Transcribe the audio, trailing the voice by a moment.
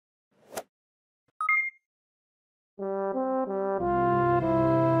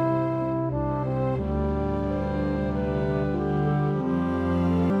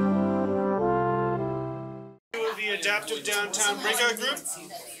Adaptive Downtown Breakout Group.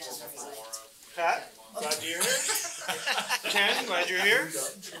 Pat, glad you're here. Ken, glad you're here.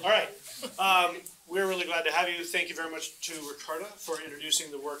 All right. We're really glad to have you. Thank you very much to Ricarda for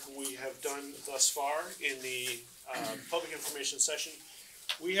introducing the work we have done thus far in the public information session.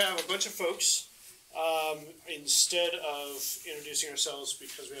 We have a bunch of folks. Instead of introducing ourselves,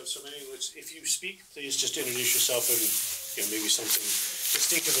 because we have so many, if you speak, please just introduce yourself and maybe something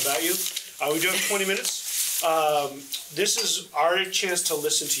distinctive about you. We do have 20 minutes. This is our chance to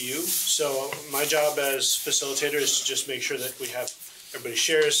listen to you. So my job as facilitator is to just make sure that everybody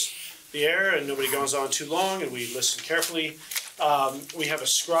shares the air and nobody goes on too long and we listen carefully. We have a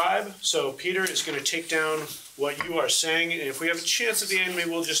scribe. So Peter is going to take down what you are saying. And if we have a chance at the end, maybe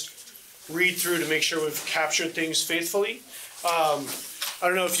we'll just read through to make sure we've captured things faithfully. I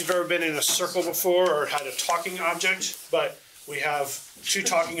don't know if you've ever been in a circle before or had a talking object, but we have two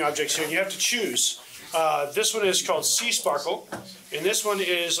talking objects here, and you have to choose. This one is called Sea Sparkle, and this one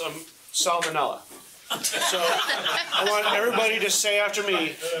is Salmonella. So I want everybody to say after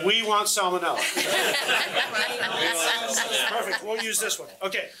me, we want salmonella. Perfect, we'll use this one.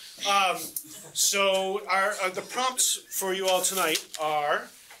 Okay, so the prompts for you all tonight are,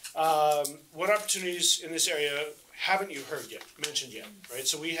 what opportunities in this area haven't you heard yet, mentioned yet, right?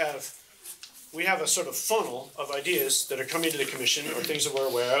 So we have a sort of funnel of ideas that are coming to the commission or things that we're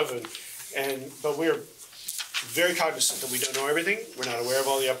aware of, but we're very cognizant that we don't know everything. We're not aware of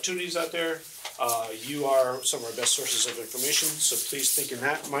all the opportunities out there. You are some of our best sources of information, so please think in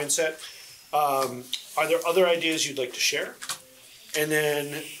that mindset. Are there other ideas you'd like to share? And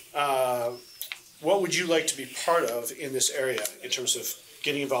then what would you like to be part of in this area in terms of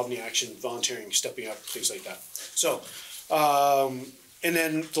getting involved in the action, volunteering, stepping up, things like that. So, and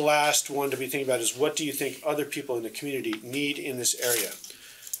then the last one to be thinking about is, what do you think other people in the community need in this area?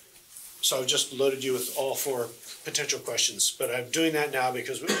 So I've just loaded you with all 4 potential questions, but I'm doing that now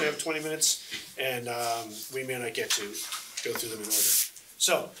because we only have 20 minutes and we may not get to go through them in order.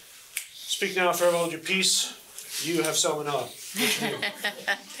 So, speak now, forever hold your peace. You have salmonella.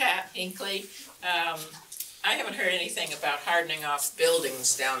 Pat Hinckley. I haven't heard anything about hardening off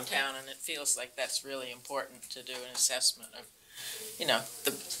buildings downtown, and it feels like that's really important to do an assessment of,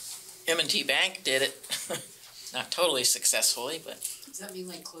 the M&T Bank did it, not totally successfully, but. Does that mean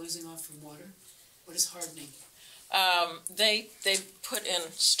like closing off from water? What is hardening? They put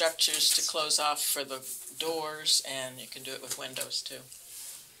in structures to close off for the doors, and you can do it with windows too.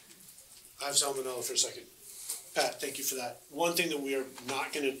 I have salmonella for a second. Pat, thank you for that. One thing that we are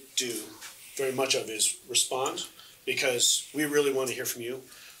not going to do very much of is respond, because we really want to hear from you.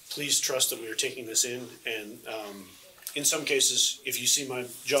 Please trust that we are taking this in, and in some cases, if you see my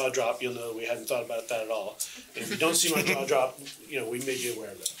jaw drop, you'll know we hadn't thought about that at all. And if you don't see my jaw drop, we may be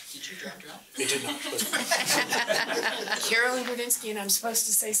aware of that. Did your jaw drop? It did not. Carolyn Grudinsky, and I'm supposed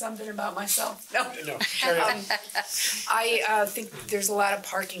to say something about myself? No. No, carry on. I think there's a lot of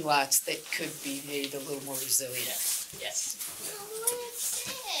parking lots that could be made a little more resilient. Yes.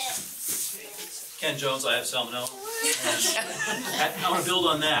 Ken Jones, I have salmonella. I want to build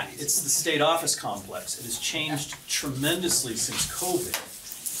on that. It's the state office complex. It has changed tremendously since COVID,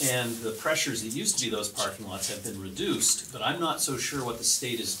 and the pressures that used to be those parking lots have been reduced, but I'm not so sure what the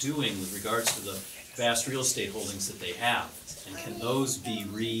state is doing with regards to the vast real estate holdings that they have. And can those be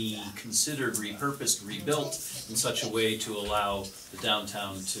reconsidered, repurposed, rebuilt in such a way to allow the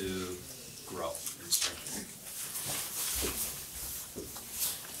downtown to grow and strengthen?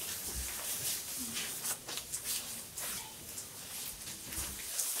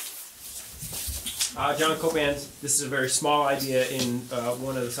 John Copan, this is a very small idea in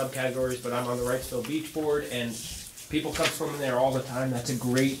one of the subcategories, but I'm on the Wrightsville Beach Board, and people come from there all the time. That's a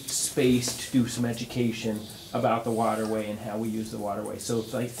great space to do some education about the waterway and how we use the waterway. So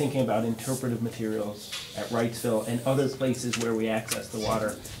it's like thinking about interpretive materials at Wrightsville and other places where we access the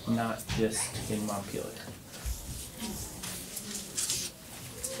water, not just in Montpelier.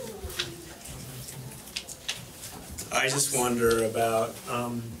 I just wonder about,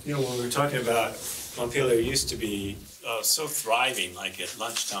 when we were talking about Montpelier used to be so thriving, like at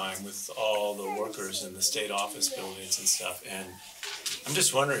lunchtime with all the workers in the state office buildings and stuff. And I'm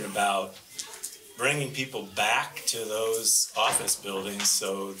just wondering about bringing people back to those office buildings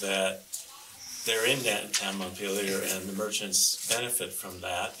so that they're in downtown Montpelier and the merchants benefit from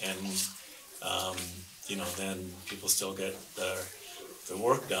that. And, then people still get the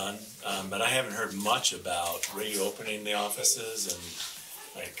work done. But I haven't heard much about reopening the offices and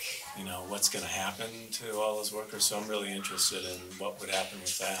what's going to happen to all those workers. So I'm really interested in what would happen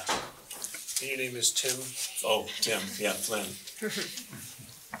with that. And your name is Tim? Oh, Tim. Yeah, Flynn.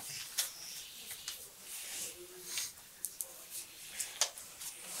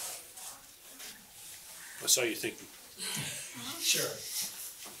 saw you thinking. Sure.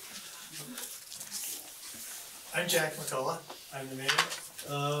 I'm Jack McCullough, I'm the mayor.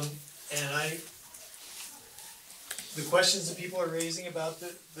 The questions that people are raising about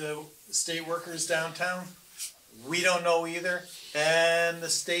the state workers downtown, we don't know either, and the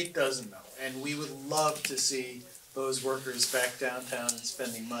state doesn't know. And we would love to see those workers back downtown and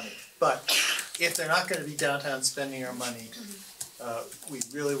spending money. But if they're not gonna be downtown spending our money, we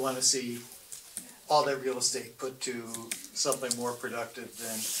really wanna see all that real estate put to something more productive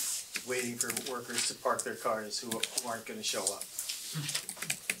than waiting for workers to park their cars who aren't gonna show up.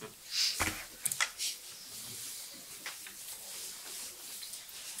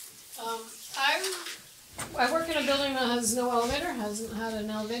 I work in a building that has no elevator, hasn't had an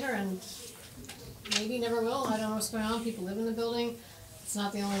elevator, and maybe never will. I don't know what's going on. People live in the building. It's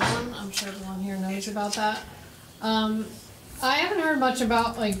not the only one. I'm sure everyone here knows about that. I haven't heard much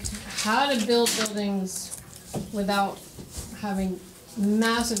about like how to build buildings without having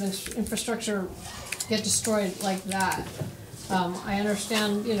massive infrastructure get destroyed like that. I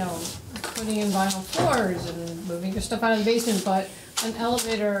understand, you know, putting in vinyl floors and moving your stuff out of the basement, but an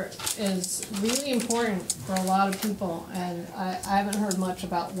elevator is really important for a lot of people, and I haven't heard much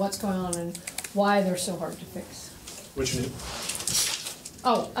about what's going on and why they're so hard to fix. What's your name?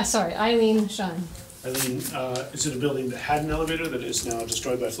 Oh, sorry, Eileen Shine. Eileen, is it a building that had an elevator that is now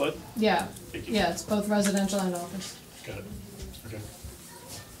destroyed by flood? Yeah, Thank you. yeah, it's both residential and office. Got it. Okay.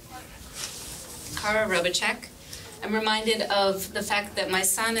 Kara Robacek. I'm reminded of the fact that my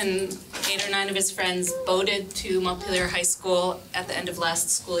son and 8 or 9 of his friends boated to Montpelier High School at the end of last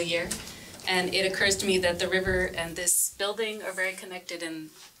school year. And it occurs to me that the river and this building are very connected,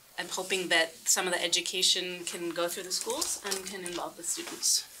 and I'm hoping that some of the education can go through the schools and can involve the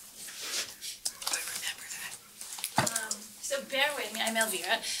students. So bear with me, I'm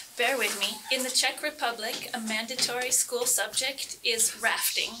Elvira, bear with me. In the Czech Republic, a mandatory school subject is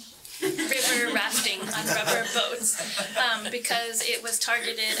rafting. River rafting on rubber boats, because it was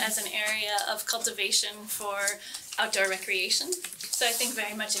targeted as an area of cultivation for outdoor recreation. So I think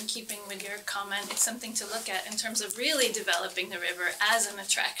very much in keeping with your comment, it's something to look at in terms of really developing the river as an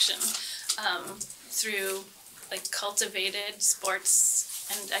attraction through like cultivated sports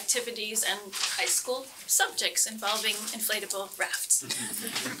and activities and high school subjects involving inflatable rafts.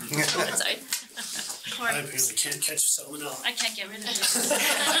 Outside. I apparently can't catch salmonella. I can't get rid of it.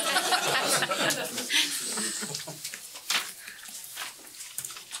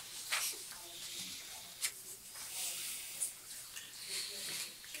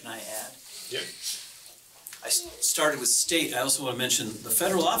 Can I add? Yeah. I started with state. I also want to mention the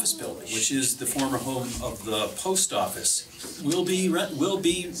federal office building, which is the former home of the post office, will be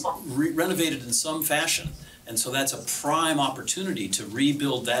renovated in some fashion. And so that's a prime opportunity to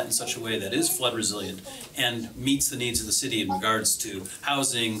rebuild that in such a way that is flood resilient and meets the needs of the city in regards to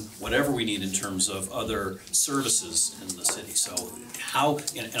housing, whatever we need in terms of other services in the city. So how,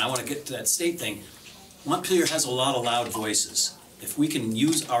 and I want to get to that state thing, Montpelier has a lot of loud voices. If we can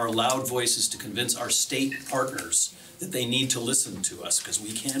use our loud voices to convince our state partners that they need to listen to us, because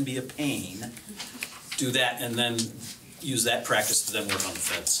we can be a pain, do that and then use that practice to then work on the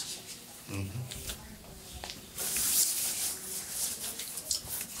feds. Mm-hmm.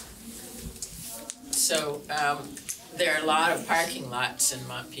 So, there are a lot of parking lots in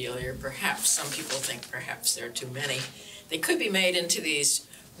Montpelier. Perhaps some people think perhaps there are too many. They could be made into these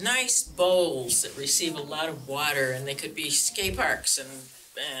nice bowls that receive a lot of water, and they could be skate parks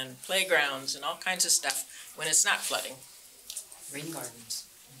and playgrounds and all kinds of stuff when it's not flooding. Rain gardens.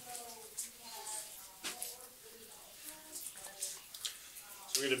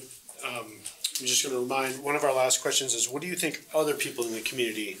 So we're gonna, I'm just gonna remind, one of our last questions is, what do you think other people in the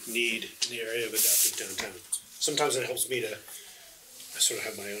community need in the area of adaptive downtown? Sometimes it helps me to, I sort of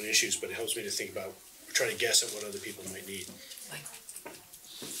have my own issues, but it helps me to think about, try to guess at what other people might need. Like,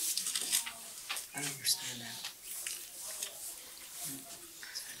 I don't understand that.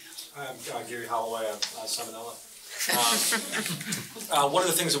 I'm Gary Holloway, I'm Salmonella. One of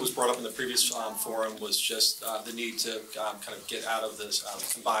the things that was brought up in the previous forum was just the need to kind of get out of this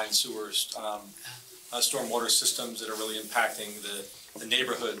combined sewers, stormwater systems that are really impacting the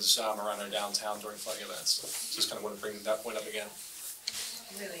neighborhoods around our downtown during flooding events. So just kind of want to bring that point up again.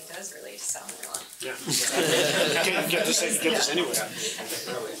 It really does relate to salmonella. Yeah. You can't get this anyway. Do you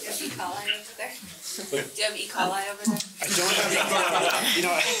have E. coli over there? Do you have E. coli over there? I don't have E. coli. You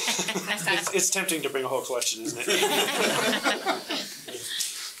know, it's tempting to bring a whole collection, isn't it?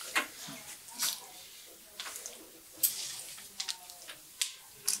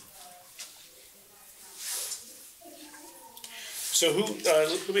 So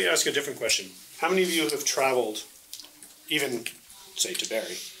let me ask a different question. how many of you have traveled, even, say, to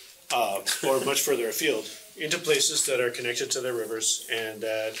Barrie, or much further afield, into places that are connected to their rivers and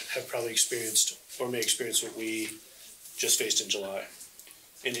that have probably experienced or may experience what we just faced in July?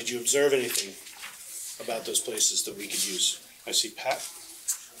 And did you observe anything about those places that we could use? I see Pat.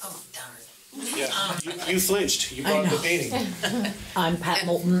 Oh, darn. Yeah, you flinched. You brought the painting. I'm Pat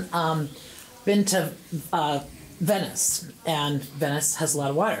Moulton. Been to Venice, and Venice has a lot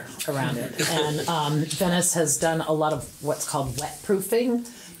of water around it. And Venice has done a lot of what's called wet proofing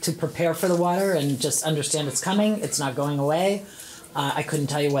to prepare for the water and just understand it's coming. It's not going away. I couldn't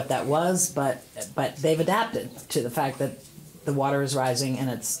tell you what that was, but they've adapted to the fact that the water is rising and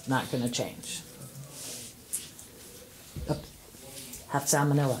it's not going to change. Have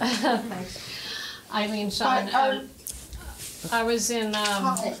salmonella. Thanks. Eileen, Sean, I was in,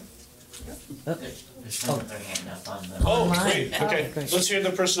 Oh, Online. great. Okay, great. let's hear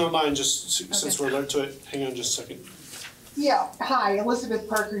the person online. Just since we're alert to it. Hang on just a second. Yeah, hi, Elizabeth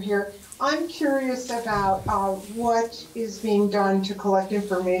Parker here. I'm curious about what is being done to collect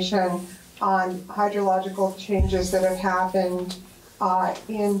information on hydrological changes that have happened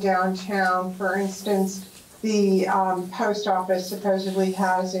in downtown. For instance, the post office supposedly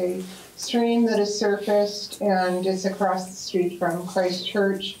has a stream that has surfaced and it's across the street from Christ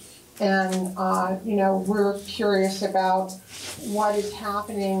Church. And, we're curious about what is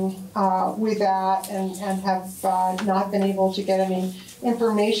happening with that and have not been able to get any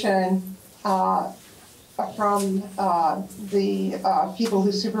information from the people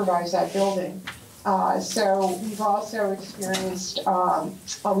who supervise that building. So we've also experienced a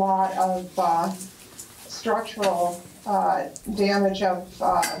lot of structural damage of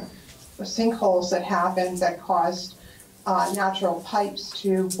sinkholes that happened that caused natural pipes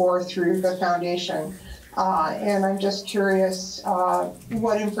to bore through the foundation. And I'm just curious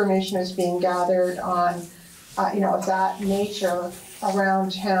what information is being gathered on, of that nature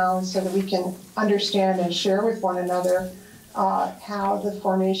around town so that we can understand and share with one another how the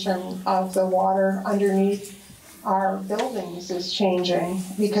formation of the water underneath our buildings is changing,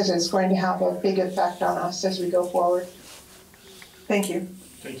 because it's going to have a big effect on us as we go forward. Thank you.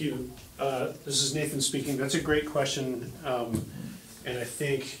 Thank you. This is Nathan speaking. That's a great question, and I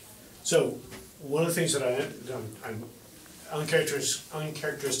think so. One of the things that I'm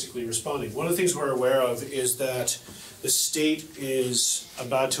uncharacteristically responding. One of the things we're aware of is that the state is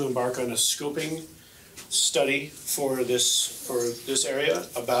about to embark on a scoping study for this area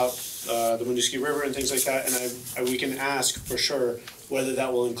about the Winooski River and things like that, and we can ask for sure whether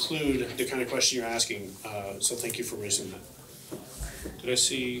that will include the kind of question you're asking. So thank you for raising that. Did I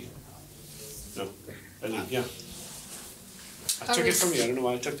see? No. Yeah. I took it from you. I don't know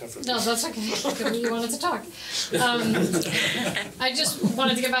why I took that from you. no, that's okay, you wanted to talk. I just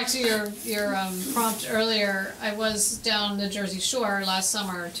wanted to get back to your prompt earlier. I was down the Jersey Shore last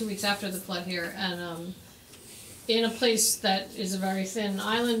summer, 2 weeks after the flood here, and in a place that is a very thin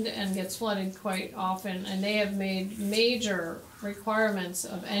island and gets flooded quite often, and they have made major requirements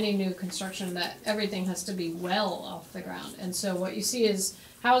of any new construction that everything has to be well off the ground. And so what you see is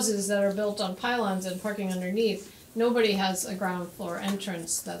houses that are built on pylons and parking underneath. Nobody has a ground floor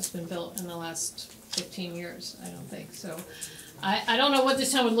entrance that's been built in the last 15 years, I don't think. So I don't know what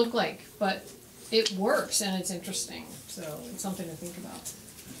this town would look like, but it works and it's interesting. So it's something to think about.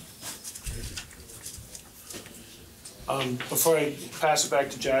 Before I pass it back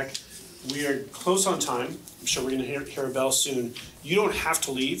to Jack, we are close on time. I'm sure we're gonna hear a bell soon. You don't have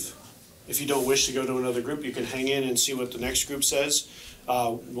to leave. If you don't wish to go to another group, you can hang in and see what the next group says.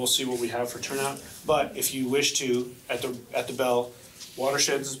 We'll see what we have for turnout. But if you wish to, at the bell,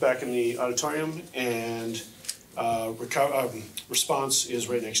 Watersheds is back in the auditorium, and response is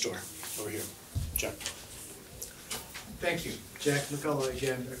right next door, over here. Jack. Thank you. Jack McCullough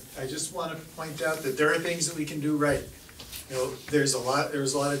again. I just want to point out that there are things that we can do right. There was a lot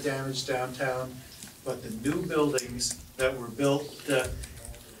of damage downtown, but the new buildings that were built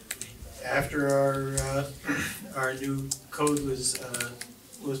after our new code was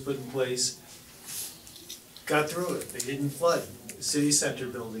put in place got through it. They didn't flood. The city center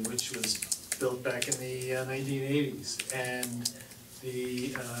building, which was built back in the 1980s, and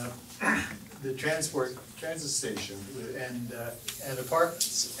the transit station and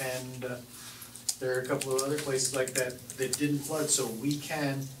apartments, and there are a couple of other places like that that didn't flood. So we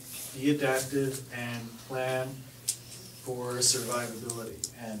can be adaptive and plan for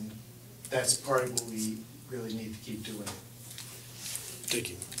survivability, and that's part of what we really need to keep doing. Thank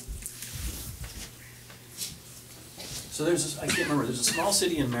you. So I can't remember, there's a small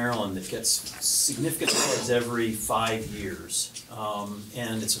city in Maryland that gets significant floods every 5 years.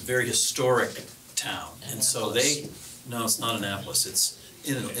 And it's a very historic town. And so no, it's not Annapolis, it's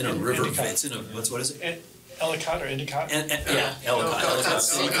in a river, it's in a, what is it? Ellicott or Endicott? Yeah, Ellicott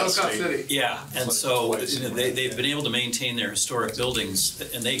City. Yeah, and so they've been able to maintain their historic buildings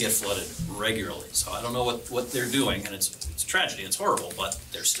and they get flooded regularly. So I don't know what they're doing, and it's a tragedy, it's horrible, but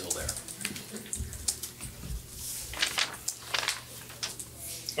they're still there.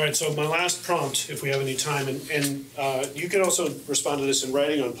 All right, so my last prompt, if we have any time, and you can also respond to this in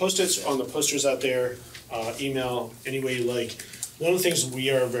writing on Post-its, on the posters out there, email, any way you like. One of the things we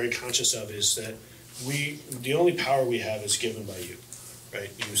are very conscious of is that the only power we have is given by you,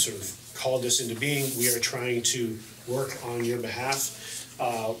 right? You sort of called this into being. We are trying to work on your behalf.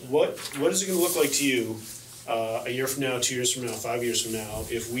 What is it going to look like to you a year from now, 2 years from now, 5 years from now,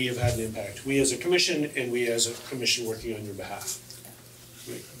 if we have had an impact? We as a commission and we as a commission working on your behalf.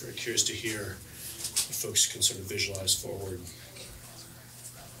 I'm very curious to hear if folks can sort of visualize forward.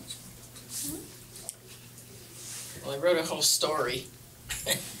 Well, I wrote a whole story,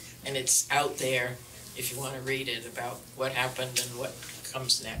 and it's out there if you want to read it, about what happened and what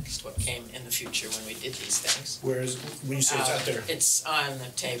comes next, what came in the future when we did these things. When you say it's out there? It's on the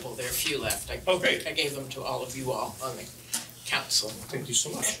table. There are a few left. Great. I gave them to all of you all on the council. Thank you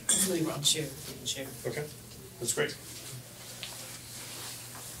so much. We can share. Okay, that's great.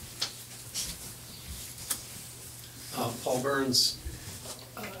 Paul Burns,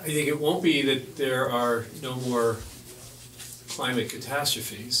 I think it won't be that there are no more climate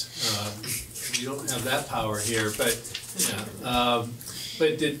catastrophes. We don't have that power here, but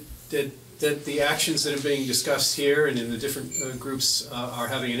that the actions that are being discussed here and in the different groups are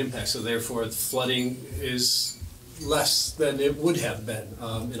having an impact. So therefore, flooding is less than it would have been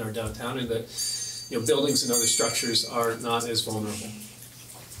in our downtown, and that buildings and other structures are not as vulnerable.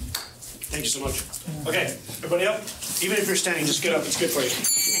 Thank you so much. Okay, everybody up? Even if you're standing, just get up. It's good for you.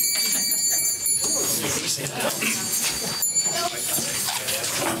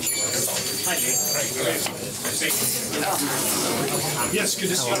 Yes, good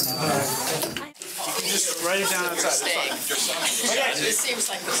to see you. You can just write it down outside. Okay. It seems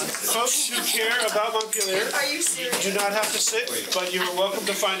like Folks who care about Montpelier, Are you serious? do not have to sit, but you are welcome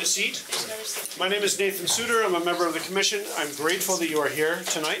to find a seat. My name is Nathan Suter. I'm a member of the commission. I'm grateful that you are here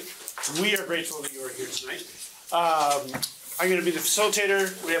tonight. We are grateful that you are here tonight. I'm going to be the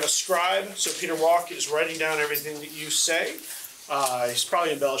facilitator. We have a scribe, so Peter Walk is writing down everything that you say. He's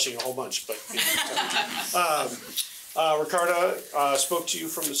probably embellishing a whole bunch, but Ricardo spoke to you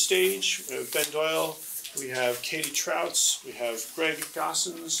from the stage. We have Ben Doyle. We have Katie Trouts. We have Greg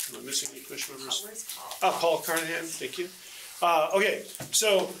Gossens. Am I missing any commission members? Paul Carnahan. Thank you. Okay,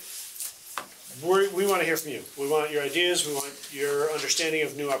 so we want to hear from you. We want your ideas. We want your understanding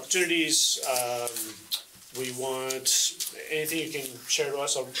of new opportunities. We want anything you can share to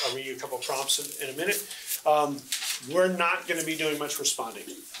us. I'll read you a couple of prompts in a minute. We're not going to be doing much responding,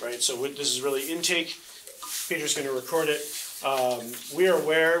 right? So this is really intake. Peter's going to record it. We are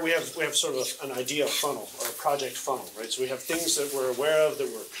aware. We have sort of an idea funnel or a project funnel, right? So we have things that we're aware of, that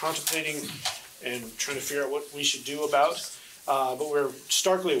we're contemplating, and trying to figure out what we should do about. But we're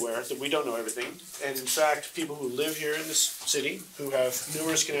starkly aware that we don't know everything. And in fact, people who live here in this city, who have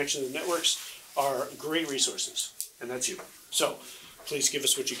numerous connections and networks, are great resources. And that's you. So please give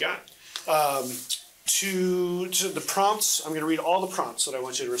us what you got. To the prompts, I'm going to read all the prompts that I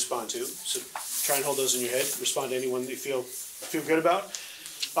want you to respond to. So try and hold those in your head. Respond to anyone that you feel good about.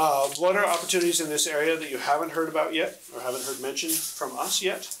 What are opportunities in this area that you haven't heard about yet or haven't heard mentioned from us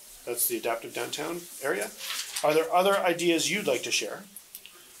yet? That's the adaptive downtown area. Are there other ideas you'd like to share?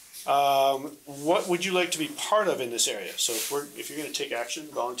 What would you like to be part of in this area? So if you're going to take action,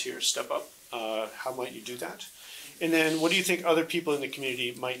 volunteer, step up, how might you do that? And then what do you think other people in the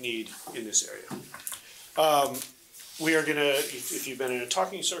community might need in this area? We are going to, if you've been in a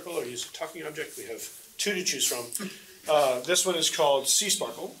talking circle or used a talking object, we have two to choose from. This one is called Sea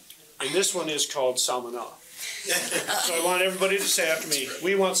Sparkle, and this one is called Salmonella. So I want everybody to say after me,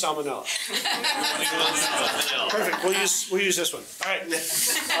 we want salmonella. Perfect, we'll use this one. All right.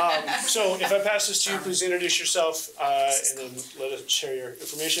 So if I pass this to you, please introduce yourself and then let us share your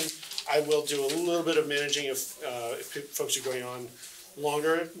information. I will do a little bit of managing if folks are going on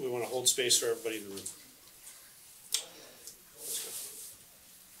longer. We want to hold space for everybody in the room.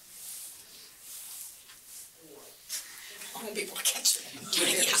 People catch it.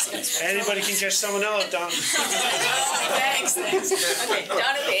 Anybody can catch salmonella, Don. Thanks. Okay,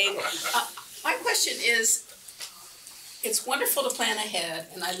 Donna Babe. My question is, it's wonderful to plan ahead,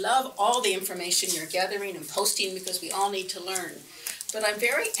 and I love all the information you're gathering and posting because we all need to learn. But I'm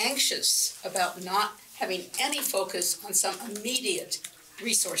very anxious about not having any focus on some immediate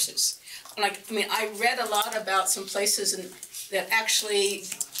resources. I read a lot about some places that actually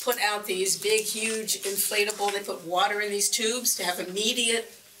put out these big, huge inflatable, they put water in these tubes to have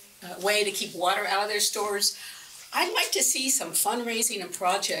immediate way to keep water out of their stores. I'd like to see some fundraising and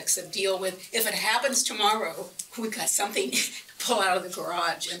projects that deal with, if it happens tomorrow, we've got something to pull out of the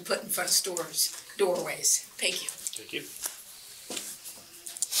garage and put in front of stores, doorways. Thank you. Thank you.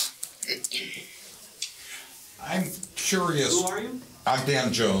 I'm curious. Who are you? I'm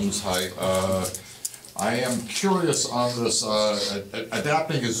Dan Jones. Hi. I am curious on this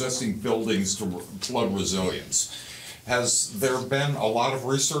adapting existing buildings to flood resilience. Has there been a lot of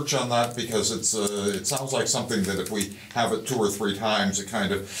research on that? Because it sounds like something that if we have it 2 or 3 times, it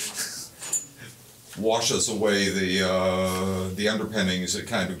kind of washes away the underpinnings. It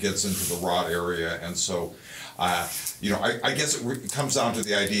kind of gets into the rot area, and so. I guess it comes down to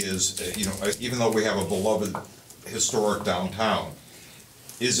the idea is, even though we have a beloved historic downtown,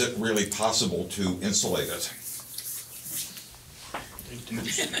 is it really possible to insulate it?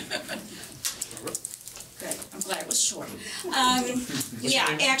 Good, I'm glad it was short.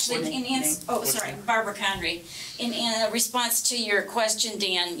 Yeah, actually, Barbara Conry. In response to your question,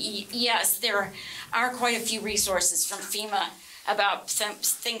 Dan, yes, there are quite a few resources from FEMA about some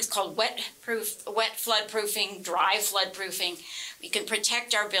things called wet flood proofing, dry flood proofing. We can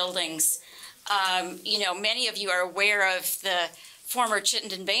protect our buildings. Many of you are aware of the former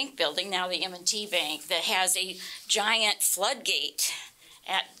Chittenden Bank building, now the M&T Bank, that has a giant floodgate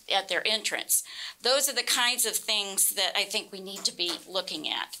at their entrance. Those are the kinds of things that I think we need to be looking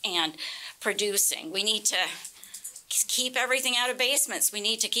at and producing. We need to keep everything out of basements. We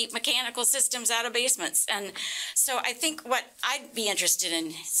need to keep mechanical systems out of basements. And so I think what I'd be interested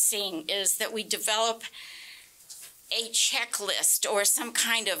in seeing is that we develop a checklist or some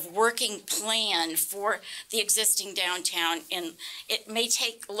kind of working plan for the existing downtown. And it may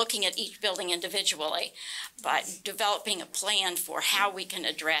take looking at each building individually, but developing a plan for how we can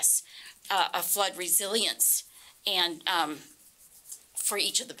address a flood resilience and for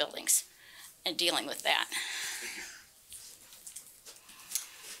each of the buildings and dealing with that.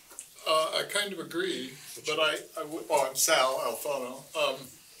 I kind of agree, but I'm Sal Alfano.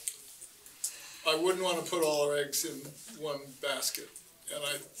 I wouldn't want to put all our eggs in one basket, and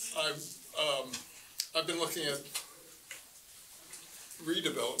I've been looking at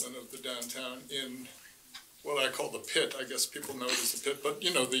redevelopment of the downtown in what I call the pit. I guess people know it as the pit, but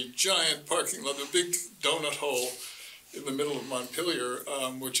the giant parking lot, the big donut hole in the middle of Montpelier,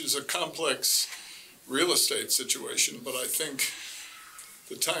 which is a complex real estate situation, but I think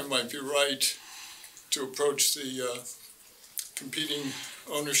the time might be right to approach the competing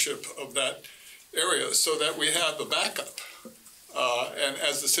ownership of that area so that we have a backup. And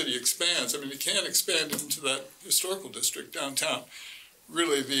as the city expands, you can't expand into that historical district downtown.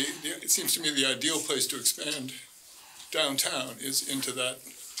 Really, it seems to me the ideal place to expand downtown is into that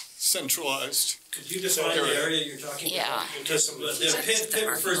centralized. Could you define the area you're talking about? Because the pit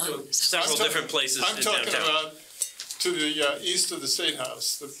refers to several different places I'm in talking downtown. about to the east of the State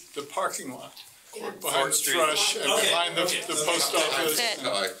House, the parking lot. Behind Court the Street. Thrush and behind the post office.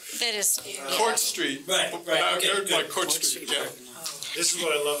 That is, Court Street. Right. Like Court Street, yeah. This is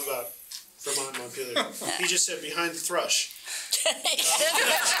what I love about Vermont Montpelier. He just said behind the Thrush. We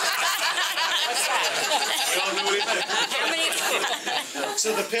all know what he meant.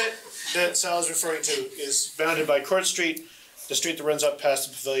 So the pit that Sal is referring to is bounded by Court Street, the street that runs up past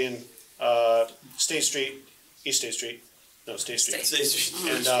the pavilion, State Street, East State Street, no, State Street. State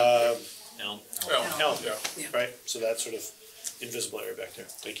Street. And Elm. yeah, right? So that sort of invisible area back there.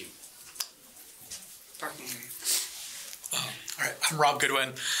 Thank you. All right, I'm Rob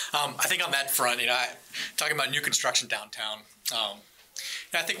Goodwin. I think on that front, talking about new construction downtown,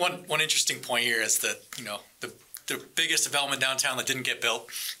 I think one interesting point here is that, the biggest development downtown that didn't get built,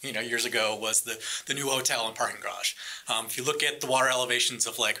 years ago was the new hotel and parking garage. If you look at the water elevations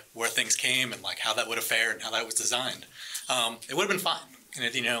of where things came and how that would have fared and how that was designed, it would have been fine.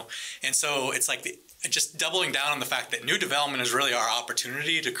 And so it's just doubling down on the fact that new development is really our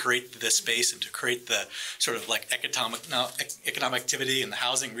opportunity to create this space and to create the sort of economic activity and the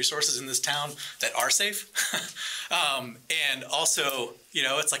housing resources in this town that are safe. And also,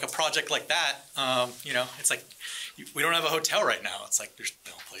 it's like a project like that, it's like we don't have a hotel right now. It's like there's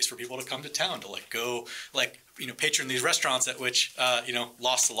no place for people to come to town to go patron these restaurants at which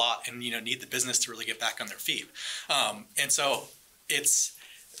lost a lot and need the business to really get back on their feet. And so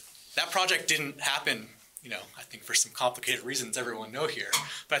that project didn't happen I think for some complicated reasons everyone know here.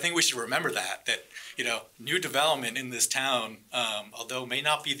 But I think we should remember that new development in this town, although may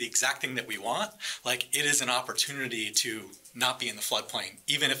not be the exact thing that we want, like it is an opportunity to not be in the floodplain.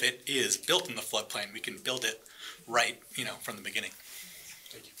 Even if it is built in the floodplain, we can build it right, from the beginning.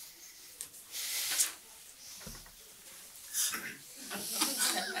 Thank you.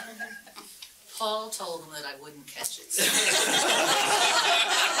 Paul told him that I wouldn't catch it.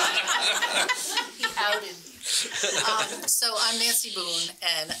 He outed me. So I'm Nancy Boone,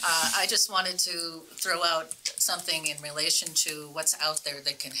 and I just wanted to throw out something in relation to what's out there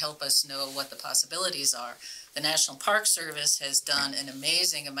that can help us know what the possibilities are. The National Park Service has done an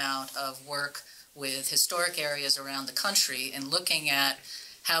amazing amount of work with historic areas around the country and looking at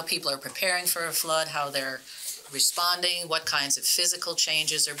how people are preparing for a flood, how they're responding, what kinds of physical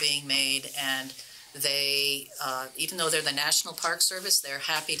changes are being made, and they, even though they're the National Park Service, they're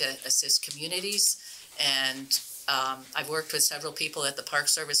happy to assist communities. And I've worked with several people at the Park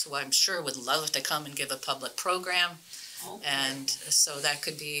Service who I'm sure would love to come and give a public program, and so that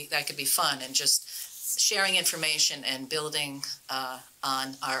could be fun, and just sharing information and building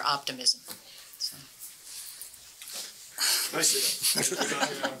on our optimism. So. Nicely done. Can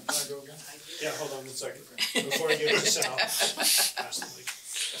I go again? Yeah, hold on one second. Before I give it to Sal, pass the mic.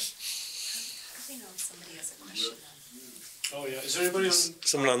 I know if somebody has a question. Oh, yeah. Is there anybody on?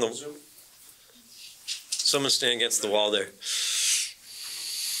 Someone on the Zoom? Someone stand against the wall there.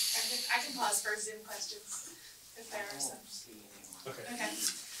 I can pause for Zoom questions if there are some. Okay.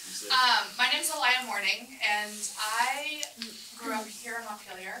 My name's Elia Morning, and I grew up here in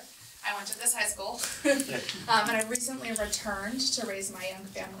Montpelier. I went to this high school, and I recently returned to raise my young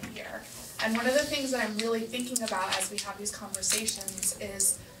family here. And one of the things that I'm really thinking about as we have these conversations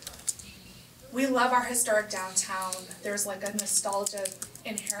is we love our historic downtown. There's like a nostalgia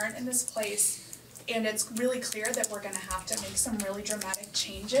inherent in this place, and it's really clear that we're gonna have to make some really dramatic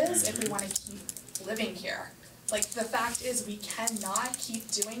changes if we wanna keep living here. Like, the fact is we cannot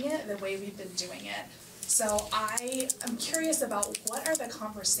keep doing it the way we've been doing it. So I am curious about what are the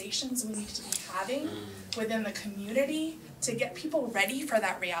conversations we need to be having within the community to get people ready for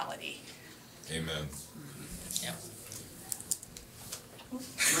that reality. Amen. Yeah. I'm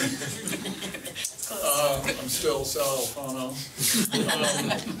still Sal Alfano.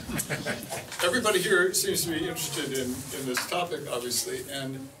 Everybody here seems to be interested in this topic, obviously,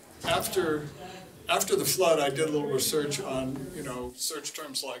 and after the flood, I did a little research on, search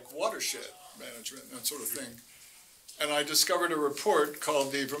terms like watershed management, that sort of thing. And I discovered a report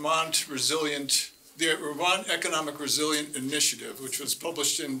called the Vermont Economic Resilient Initiative, which was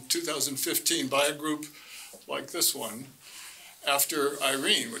published in 2015 by a group like this one after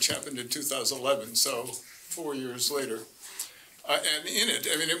Irene, which happened in 2011, so 4 years later. And in it,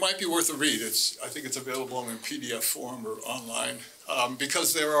 it might be worth a read. I think it's available in PDF form or online,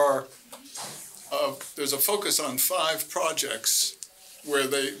 because there's a focus on 5 projects where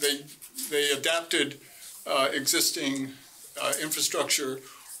they adapted existing infrastructure,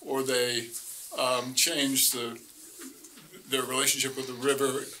 or they changed their relationship with the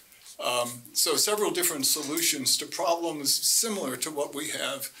river. So several different solutions to problems similar to what we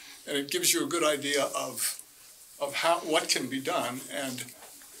have, and it gives you a good idea of what can be done and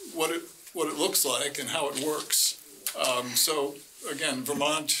what it looks like and how it works. So again,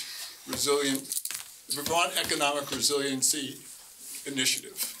 Vermont Economic Resiliency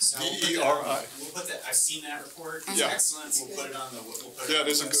Initiative, VERI. We'll put that. I've seen that report. It's Yeah. excellent. We'll put it on the. Yeah, it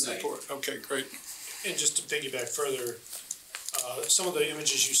is a good report. Okay, great. And just to piggyback further, some of the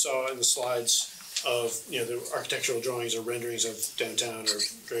images you saw in the slides of, the architectural drawings or renderings of downtown or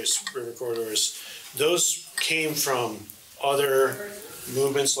various river corridors, those came from other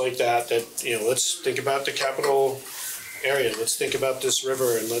movements like that, let's think about the capital area, let's think about this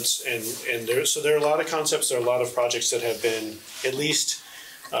river, and there are a lot of concepts, there are a lot of projects that have been at least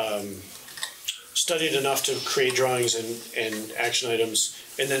studied enough to create drawings and action items,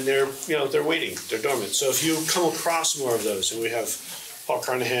 and then they're waiting, they're dormant. So if you come across more of those, and we have Paul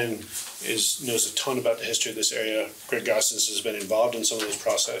Carnahan knows a ton about the history of this area. Greg Gossens has been involved in some of those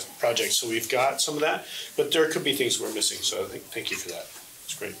projects, so we've got some of that, but there could be things we're missing, so thank you for that.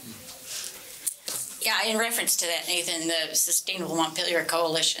 It's great. Yeah, in reference to that, Nathan, the Sustainable Montpelier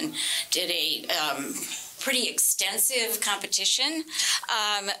Coalition did a pretty extensive competition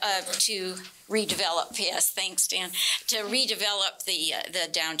to redevelop, yes, thanks, Dan, to redevelop the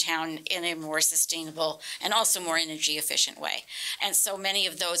downtown in a more sustainable and also more energy efficient way. And so many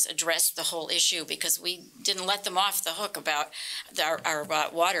of those addressed the whole issue because we didn't let them off the hook about our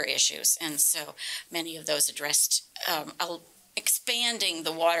water issues. And so many of those addressed expanding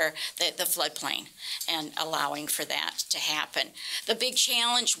the water, the floodplain, and allowing for that to happen. The big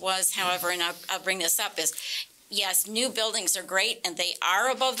challenge was, however, and I'll bring this up, is yes, new buildings are great and they are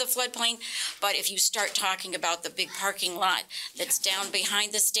above the floodplain, but if you start talking about the big parking lot that's down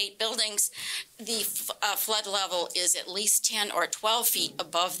behind the state buildings, the flood level is at least 10 or 12 feet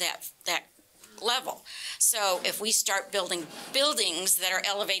above that level. So if we start building buildings that are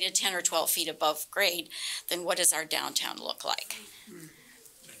elevated 10 or 12 feet above grade, then what does our downtown look like?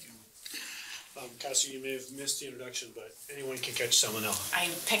 Cassie, you may have missed the introduction, but anyone can catch salmonella. I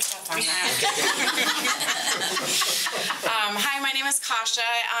picked up on that. Hi, my name is Kasha.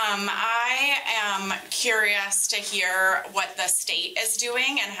 I am curious to hear what the state is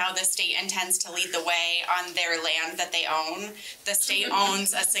doing and how the state intends to lead the way on their land that they own. The state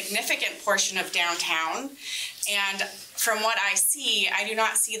owns a significant portion of downtown, and from what I see, I do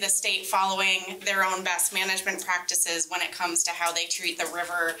not see the state following their own best management practices when it comes to how they treat the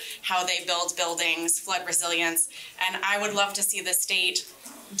river, how they build buildings, flood resilience, and I would love to see the state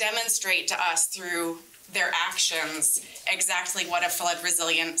demonstrate to us through their actions exactly what a flood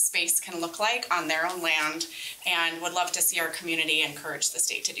resilient space can look like on their own land, and would love to see our community encourage the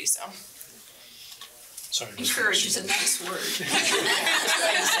state to do so. Sorry. Encourage is a nice word.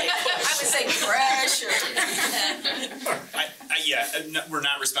 I would say pressure. We're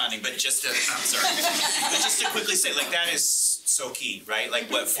not responding, but just to, I'm sorry. But just to quickly say, like, that is so key, right?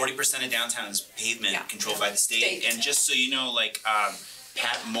 Like, what, 40% of downtown is pavement controlled by the state. And just so you know, like,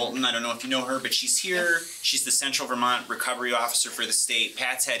 Pat Moulton, I don't know if you know her, but she's here. She's the Central Vermont Recovery Officer for the state.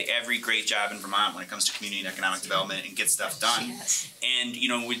 Pat's had every great job in Vermont when it comes to community and economic development and get stuff done. Yes. And, you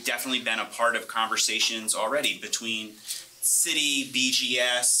know, we've definitely been a part of conversations already between city,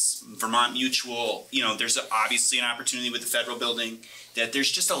 BGS, Vermont Mutual. You know, there's obviously an opportunity with the federal building that there's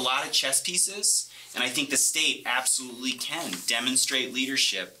just a lot of chess pieces. And I think the state absolutely can demonstrate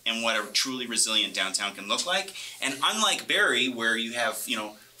leadership in what a truly resilient downtown can look like. And unlike Barrie, where you have, you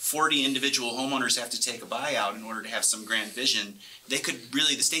know, 40 individual homeowners have to take a buyout in order to have some grand vision, they could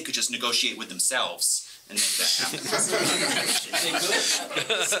really, the state could just negotiate with themselves and make that happen.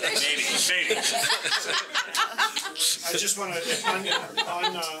 Maybe. I just want to,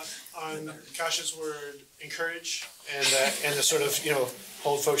 on Kasha's word, encourage, and the sort of, you know,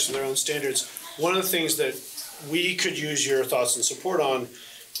 hold folks to their own standards. One of the things that we could use your thoughts and support on,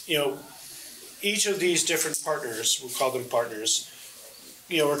 you know, each of these different partners, we'll call them partners,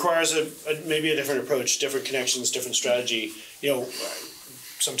 you know, requires maybe a different approach, different connections, different strategy. You know,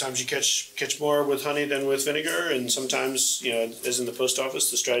 sometimes you catch more with honey than with vinegar, and sometimes, you know, as in the post office,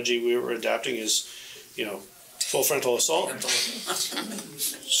 the strategy we were adapting is, you know, full frontal assault.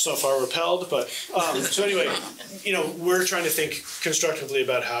 So far repelled, but so anyway, you know, we're trying to think constructively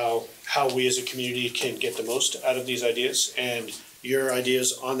about how we as a community can get the most out of these ideas, and your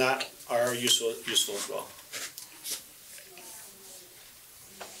ideas on that are useful as well.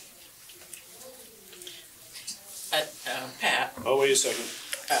 Pat. Oh, wait a second.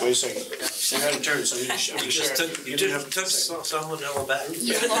 Wait a second. You had a turn, so you just took salmonella back.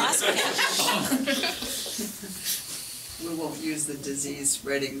 You lost We won't use the disease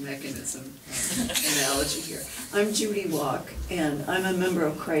spreading mechanism analogy here. I'm Judy Walk, and I'm a member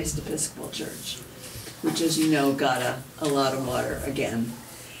of Christ Episcopal Church, which, as you know, got a lot of water again.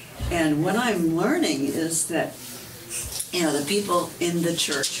 And what I'm learning is that, you know, the people in the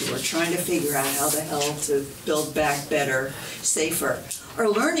church who are trying to figure out how the hell to build back better, safer, are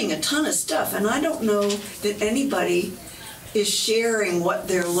learning a ton of stuff. And I don't know that anybody is sharing what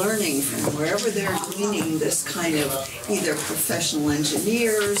they're learning from wherever they're gleaning this kind of either professional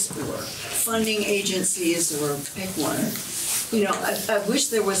engineers or funding agencies or pick one. You know, I wish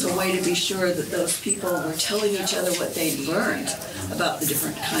there was a way to be sure that those people were telling each other what they'd learned about the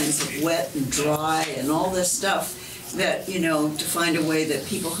different kinds of wet and dry and all this stuff, that, you know, to find a way that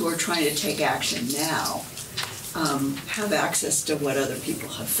people who are trying to take action now have access to what other people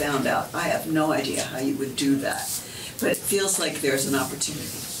have found out. I have no idea how you would do that, but it feels like there's an opportunity.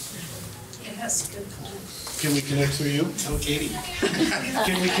 Yes, good point. Can we connect through you? Oh, Katie.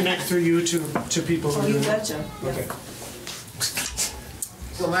 Can we connect through you to people who Oh, you betcha. Okay.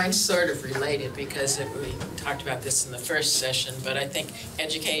 Well, mine's sort of related because we talked about this in the first session, but I think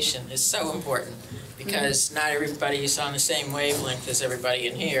education is so important because not everybody is on the same wavelength as everybody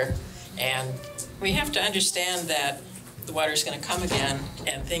in here. And we have to understand that the water's going to come again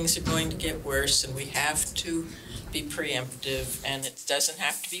and things are going to get worse, and we have to be preemptive, and it doesn't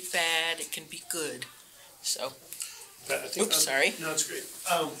have to be bad, it can be good. So, oops, sorry. No, it's great.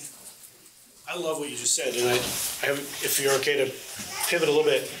 I love what you just said, and I have, if you're okay to pivot a little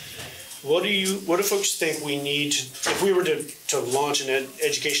bit, what do folks think we need, if we were to launch an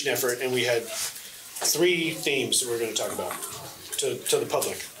education effort and we had 3 themes that we're gonna talk about to the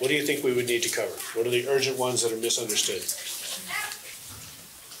public, what do you think we would need to cover? What are the urgent ones that are misunderstood?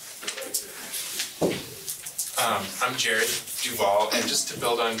 I'm Jared Duvall, and just to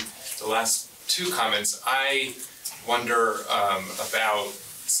build on the last 2 comments, I wonder about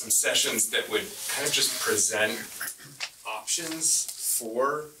some sessions that would kind of just present options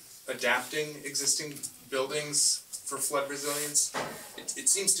for adapting existing buildings for flood resilience. It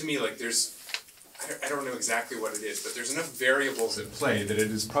seems to me like there's, I don't know exactly what it is, but there's enough variables at play that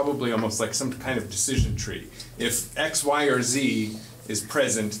it is probably almost like some kind of decision tree. If X, Y, or Z is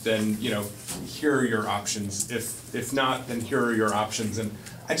present, then, you know, here are your options. If not, then here are your options. And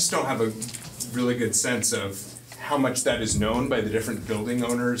I just don't have a really good sense of how much that is known by the different building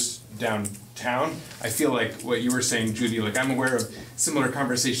owners downtown. I feel like what you were saying, Judy, like I'm aware of similar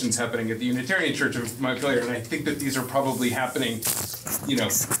conversations happening at the Unitarian Church of Montpelier, and I think that these are probably happening, you know,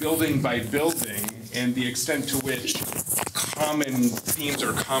 building by building, and the extent to which common themes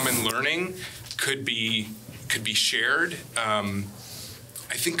or common learning could be shared,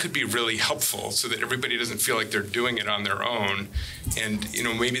 I think could be really helpful so that everybody doesn't feel like they're doing it on their own. And, you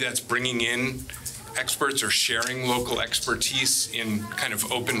know, maybe that's bringing in experts or sharing local expertise in kind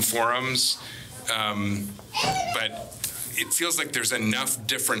of open forums. But it feels like there's enough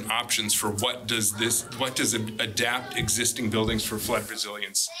different options for what does adapt existing buildings for flood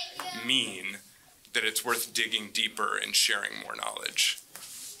resilience mean, that it's worth digging deeper and sharing more knowledge.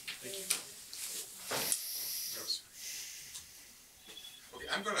 Okay,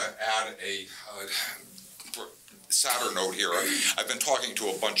 I'm going to add a sadder note here. I've been talking to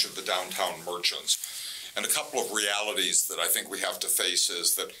a bunch of the downtown merchants, and a couple of realities that I think we have to face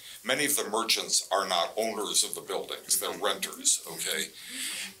is that many of the merchants are not owners of the buildings, they're renters, okay?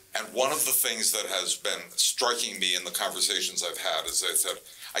 And one of the things that has been striking me in the conversations I've had is they said,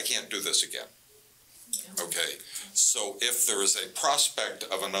 I can't do this again. Okay, so if there is a prospect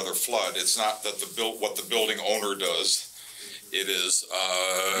of another flood, it's not that what the building owner does. It is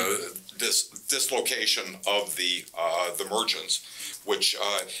this dislocation of the merchants, which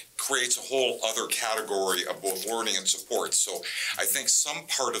creates a whole other category of both learning and support. So I think some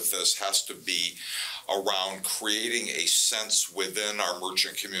part of this has to be around creating a sense within our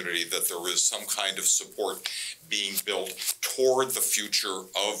merchant community that there is some kind of support being built toward the future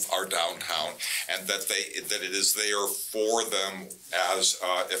of our downtown, and that it is there for them as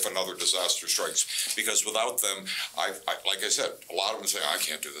if another disaster strikes. Because without them, like I said, a lot of them say, I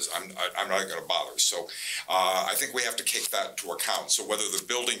can't do this. I'm not going to bother. So I think we have to take that into account. So whether the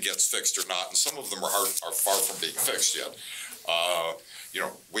building gets fixed or not, and some of them are far from being fixed yet, you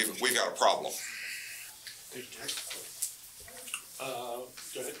know, we've got a problem. Thank you, Jack. Go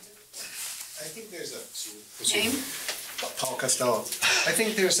ahead. I think there's a name. Paul Costello. I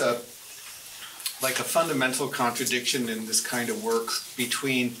think there's a fundamental contradiction in this kind of work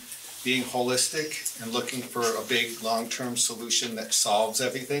between being holistic and looking for a big long-term solution that solves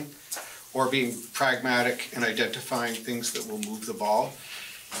everything, or being pragmatic and identifying things that will move the ball.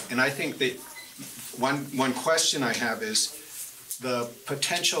 And I think that one question I have is the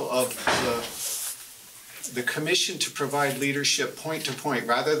potential of the commission to provide leadership point to point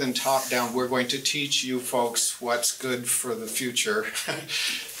rather than top down. We're going to teach you folks what's good for the future.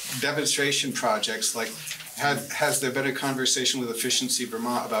 Demonstration projects, like has there been a conversation with Efficiency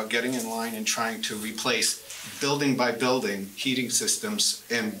Vermont about getting in line and trying to replace building by building heating systems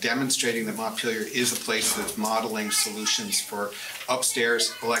and demonstrating that Montpelier is a place that's modeling solutions for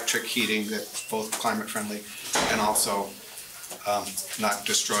upstairs electric heating that's both climate friendly and also not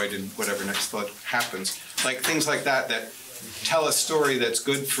destroyed in whatever next flood happens. Like things like that that tell a story that's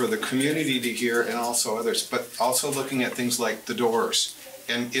good for the community to hear and also others, but also looking at things like the doors.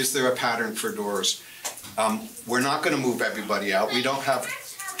 And is there a pattern for doors? We're not going to move everybody out. We don't have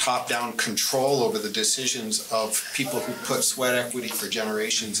top-down control over the decisions of people who put sweat equity for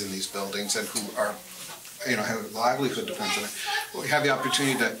generations in these buildings and who are, you know, have a livelihood depends on it. We have the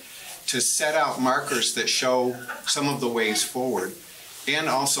opportunity to set out markers that show some of the ways forward and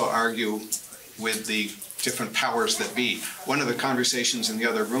also argue with the different powers that be. One of the conversations in the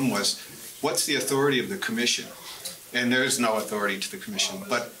other room was, what's the authority of the commission? And there is no authority to the commission.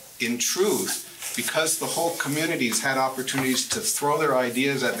 But in truth, because the whole community has had opportunities to throw their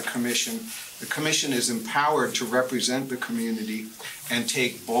ideas at the commission is empowered to represent the community and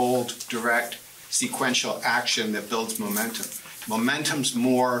take bold, direct, sequential action that builds momentum. Momentum's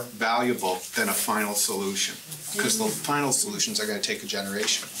more valuable than a final solution, because the final solutions are going to take a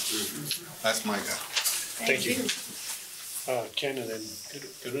generation. That's my gut. Thank you. Ken and then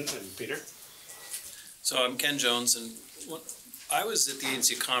Goodwin and Peter. So I'm Ken Jones, and I was at the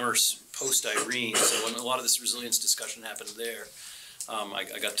Agency of Commerce post-Irene, so when a lot of this resilience discussion happened there, I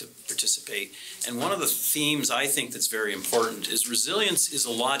got to participate. And one of the themes I think that's very important is resilience is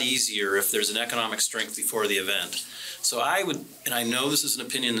a lot easier if there's an economic strength before the event. So I would, and I know this is an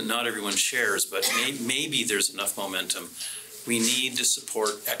opinion that not everyone shares, but maybe there's enough momentum. We need to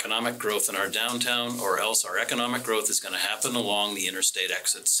support economic growth in our downtown, or else our economic growth is going to happen along the interstate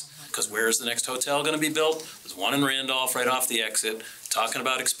exits. Because where is the next hotel going to be built? There's one in Randolph right off the exit, talking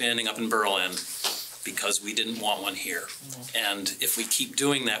about expanding up in Berlin, because we didn't want one here. And if we keep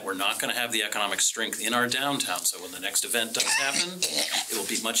doing that, we're not going to have the economic strength in our downtown. So when the next event does happen, it will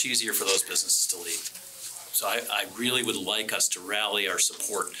be much easier for those businesses to leave. So I really would like us to rally our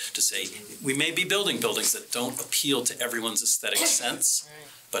support to say, we may be building buildings that don't appeal to everyone's aesthetic sense,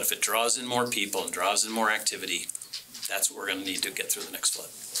 but if it draws in more people and draws in more activity, that's what we're going to need to get through the next flood.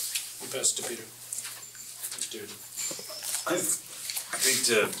 We'll pass it to Peter. I think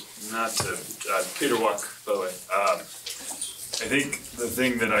Peter Walk, by the way. I think the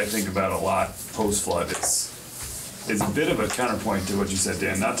thing that I think about a lot post-flood is a bit of a counterpoint to what you said,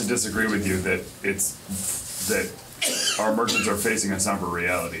 Dan. Not to disagree with you that our merchants are facing a somber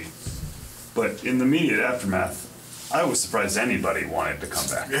reality, but in the immediate aftermath, I was surprised anybody wanted to come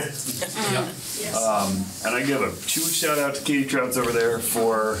back. And I give a huge shout out to Katie Trouts over there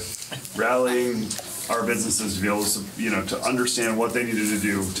for rallying our businesses to be able to, to understand what they needed to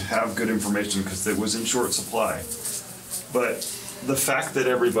do to have good information, because it was in short supply. But the fact that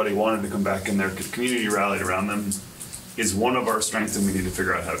everybody wanted to come back and their community rallied around them is one of our strengths, and we need to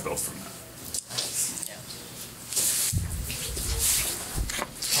figure out how to build from that.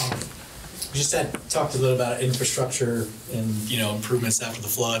 We just talked a little about infrastructure and improvements after the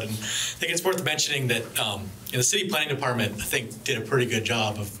flood, and I think it's worth mentioning that the city planning department, I think, did a pretty good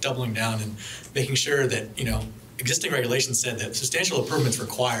job of doubling down and making sure that existing regulations said that substantial improvements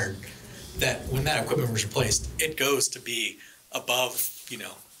required, that when that equipment was replaced, it goes to be above,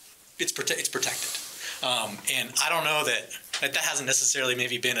 it's protected. And I don't know that hasn't necessarily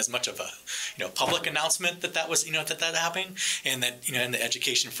maybe been as much of a public announcement that was that happening, and that in the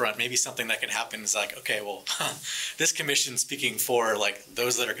education front, maybe something that can happen is like, okay, well, this commission speaking for like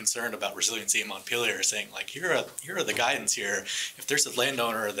those that are concerned about resiliency in Montpelier are saying like, here are the guidance here. If there's a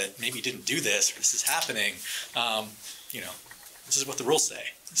landowner that maybe didn't do this, or this is happening, this is what the rules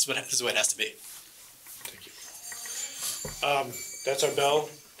say. This is what it has to be. Thank you. That's our bell.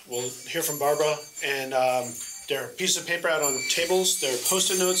 We'll hear from Barbara, and there are pieces of paper out on tables. There are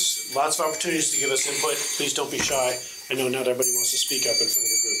Post-it notes, lots of opportunities to give us input. Please don't be shy. I know not everybody wants to speak up in front of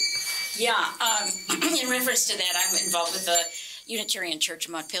your group. Yeah, in reference to that, I'm involved with the Unitarian Church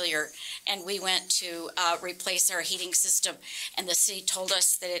of Montpelier, and we went to replace our heating system, and the city told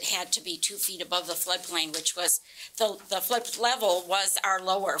us that it had to be 2 feet above the floodplain, which was, the flood level was our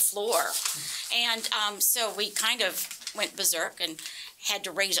lower floor. And so we kind of went berserk and had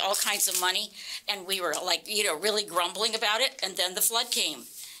to raise all kinds of money, and we were like, really grumbling about it, and then the flood came,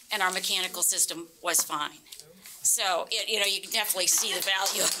 and our mechanical system was fine. So, you can definitely see the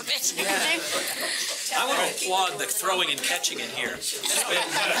value of it. I want to applaud the throwing and catching in here. It's been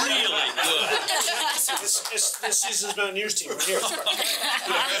really good. This season's Mountaineers team. We're here.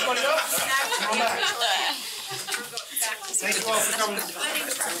 Everybody else? Come back. Thank you all for coming.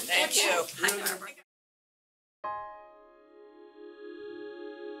 Thank you.